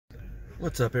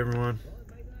What's up, everyone?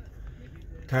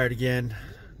 Tired again.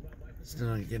 Still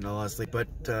not getting a lot of sleep, but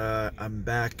I'm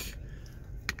back.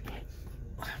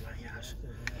 Oh my gosh.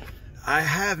 I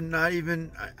have not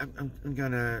even, I'm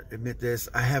gonna admit this,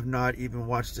 I have not even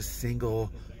watched a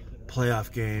single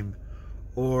playoff game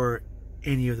or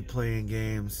any of the play-in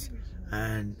games.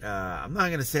 And I'm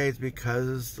not gonna say it's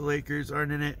because the Lakers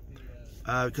aren't in it,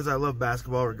 because I love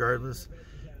basketball regardless.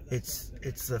 It's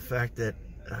the fact that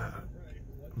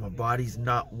my body's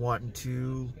not wanting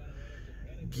to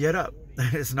get up.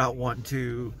 It's not wanting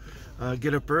to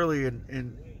get up early,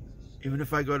 and even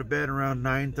if I go to bed around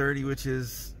 9:30, which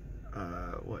is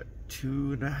what,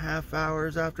 2.5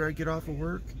 hours after I get off of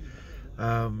work,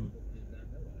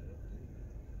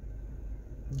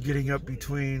 getting up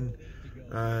between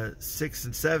 6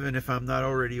 and 7, if I'm not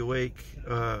already awake,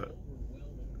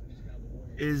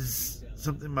 is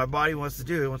something my body wants to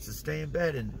do. It wants to stay in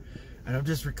bed, and I'm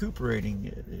just recuperating.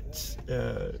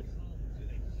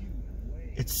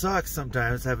 It sucks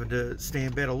sometimes having to stay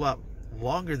in bed a lot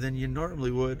longer than you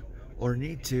normally would or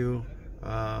need to,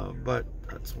 but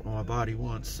that's what my body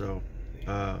wants. So,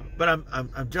 but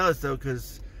I'm jealous though,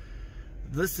 because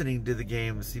listening to the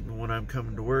games, even when I'm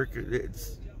coming to work,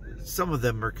 some of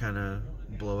them are kind of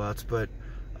blowouts, but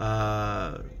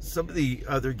some of the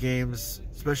other games,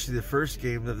 especially the first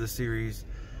game of the series,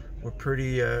 were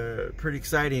pretty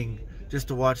exciting just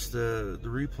to watch the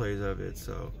replays of it.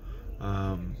 So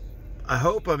I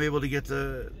hope I'm able to get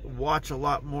to watch a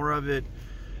lot more of it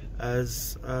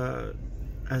as the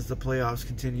playoffs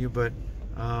continue, but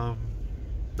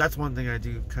that's one thing I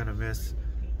do kind of miss,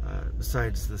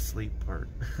 besides the sleep part.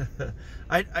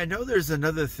 I know there's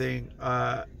another thing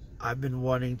I've been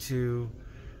wanting to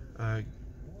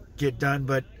get done,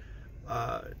 but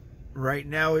right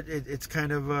now it's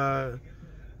kind of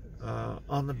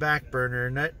on the back burner,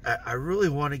 and I really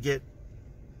want to get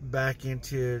back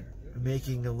into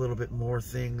making a little bit more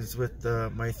things with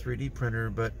my 3D printer,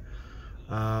 but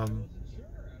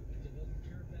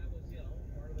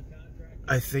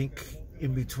I think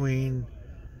in between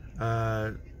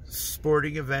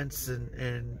sporting events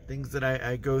and things that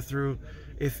I go through,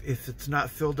 if it's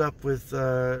not filled up with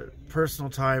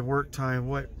personal time, work time,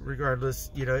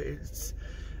 regardless, you know,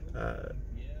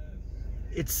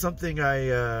 it's something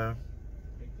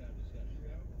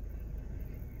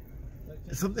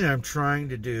it's something I'm trying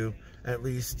to do, at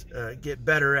least get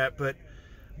better at, but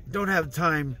don't have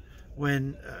time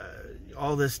when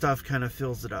all this stuff kind of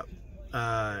fills it up.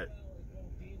 I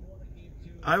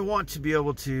want to be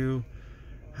able to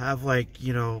have, like,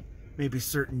 you know, maybe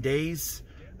certain days,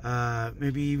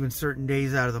 maybe even certain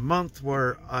days out of the month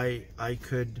where I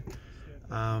could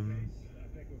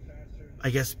I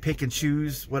guess pick and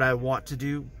choose what I want to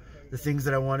do, the things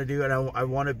that I want to do, and I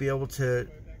want to be able to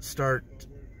start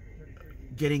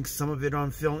getting some of it on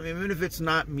film, even if it's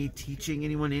not me teaching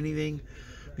anyone anything,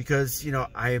 because, you know,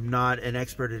 I am not an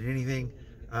expert at anything,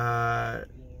 but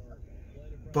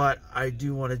I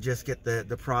do want to just get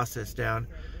the process down,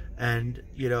 and,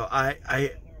 you know,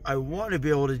 I want to be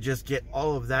able to just get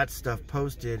all of that stuff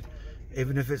posted,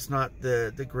 even if it's not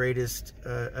the greatest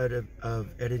of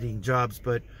editing jobs,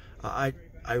 but I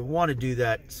want to do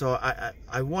that. So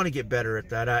I want to get better at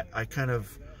that.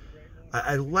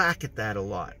 I lack at that a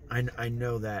lot. I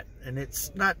know that, and it's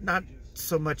not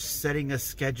so much setting a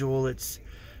schedule. It's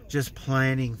just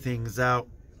planning things out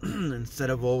instead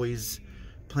of always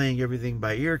playing everything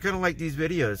by ear. Kind of like these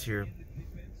videos here.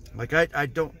 Like I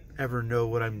don't ever know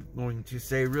what I'm going to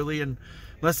say really,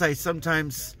 unless I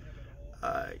sometimes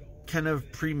kind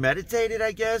of premeditate it,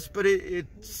 I guess, but it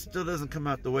still doesn't come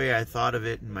out the way I thought of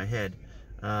it in my head.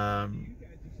 But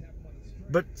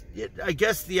I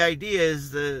guess the idea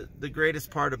is the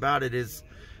greatest part about it is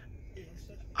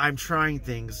I'm trying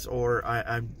things, or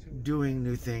I'm doing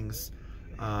new things.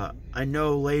 I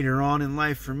know later on in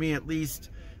life, for me at least,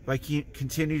 if I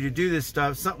continue to do this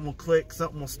stuff, something will click,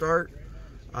 something will start.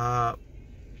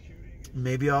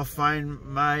 Maybe I'll find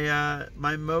my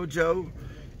my mojo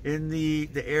in the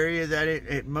area that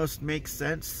it most makes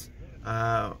sense.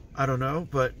 I don't know,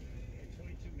 but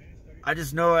I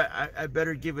just know I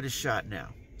better give it a shot now.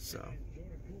 So,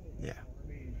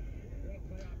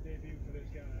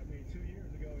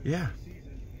 yeah,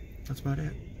 that's about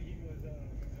it.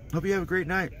 Hope you have a great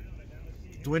night.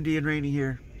 It's windy and rainy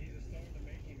here,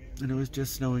 and it was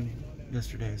just snowing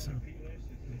yesterday, so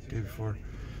the day before.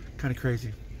 Kind of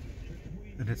crazy.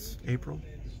 And it's April.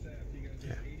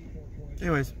 Yeah.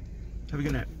 Anyways, have a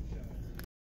good night.